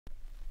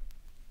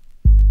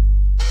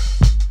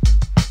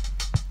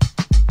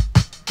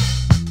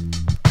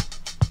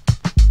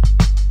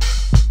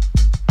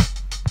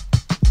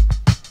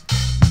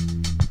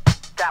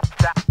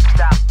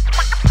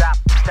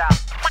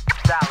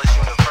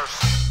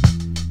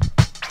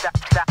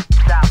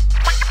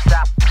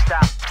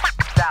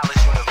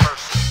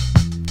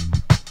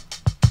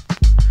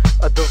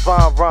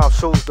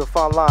chose the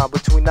fine line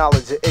between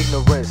knowledge and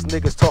ignorance.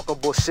 Niggas talking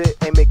bullshit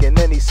ain't making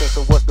any sense.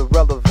 So what's the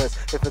relevance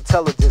if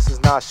intelligence is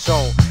not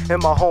shown?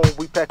 In my home,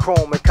 we pack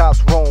chrome and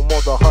cops roam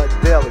on the hunt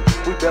daily.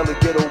 We barely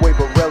get away,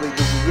 but rarely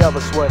do we ever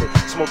sweat it.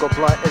 Smoke a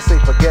blunt and say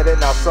forget it.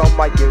 Now some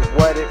might get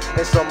wetted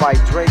and some might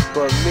drink,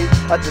 but me,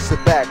 I just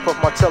sit back, puff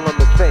my tail and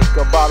think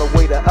about a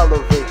way to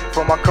elevate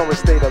from my current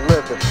state of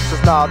living.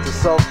 Since knowledge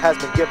itself has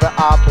been given,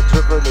 I've been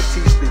driven to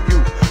teach the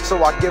youth.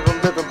 So I give them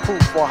living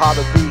proof on how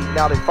to be.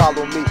 Now they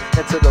follow me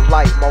into the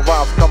light. My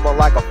rhymes coming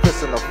like a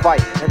fist in a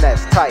fight, and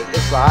that's tight.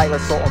 It's a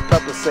island salt and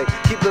pepper say.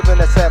 Keep living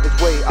that savage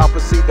way. I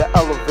proceed to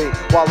elevate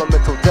while I'm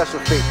mental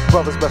destrifate.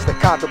 Brothers best to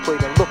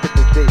contemplate and look at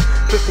the date.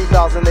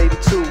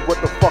 15,082.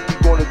 What the fuck you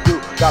gonna do?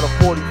 Got a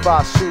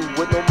 45 shoe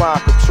with no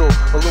mind control.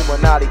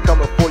 Illuminati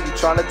coming for you,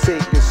 trying to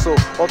take your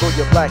soul. Although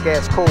your black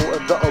ass cold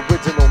and the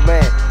original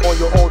man on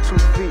your own 2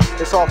 feet,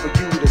 it's hard for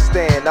you to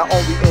stand. Not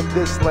only in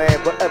this land,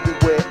 but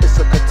everywhere. It's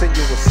a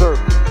continuous circle.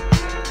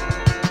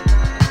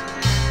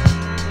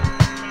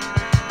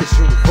 It's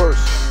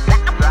universal.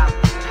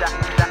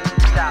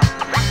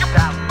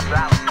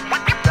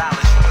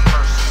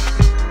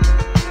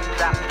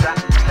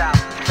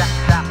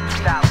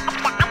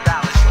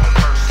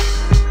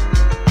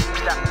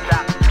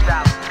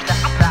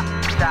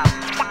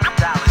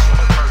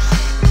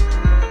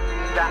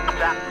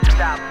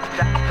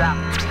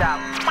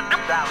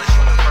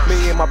 Me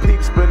and my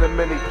peeps been in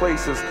many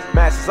places.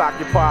 Masses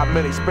occupy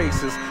many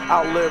spaces.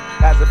 Outlived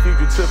as a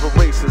fugitive of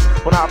races.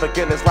 When I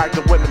begin, it's like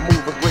the wind and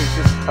moving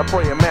gracious. A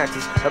praying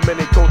mantis, and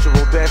many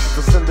cultural dances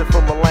descended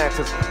from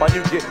Atlantis. While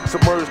you get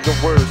submerged in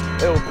words,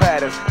 ill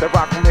patterns that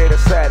rock from here to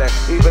Saturn.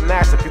 Even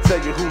NASA can tell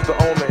you who's the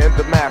owner and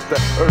the master.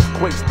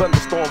 Earthquakes,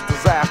 thunderstorms,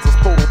 disasters,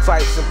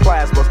 prototypes and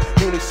plasmas,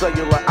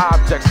 unicellular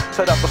objects.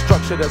 Set up a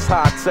structure that's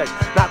high tech,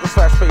 not the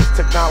fast-paced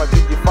technology.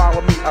 You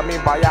follow me? I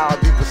mean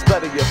biology, the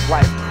study of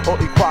life or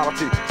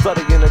equality.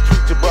 Studying and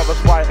treat your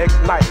brothers right,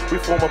 ignite. We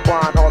form a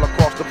bond all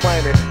across the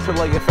planet to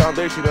lay a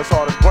foundation that's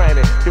hard as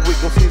granite. Your weak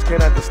MCs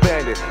can't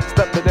understand it.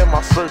 Stepping in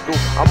my circle,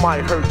 I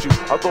might hurt you.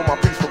 Although my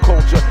peaceful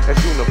culture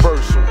is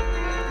universal.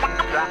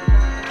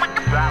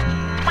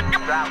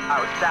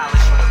 Our style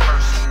is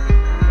universal.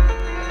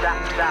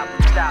 Style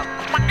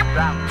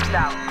is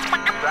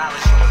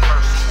universal.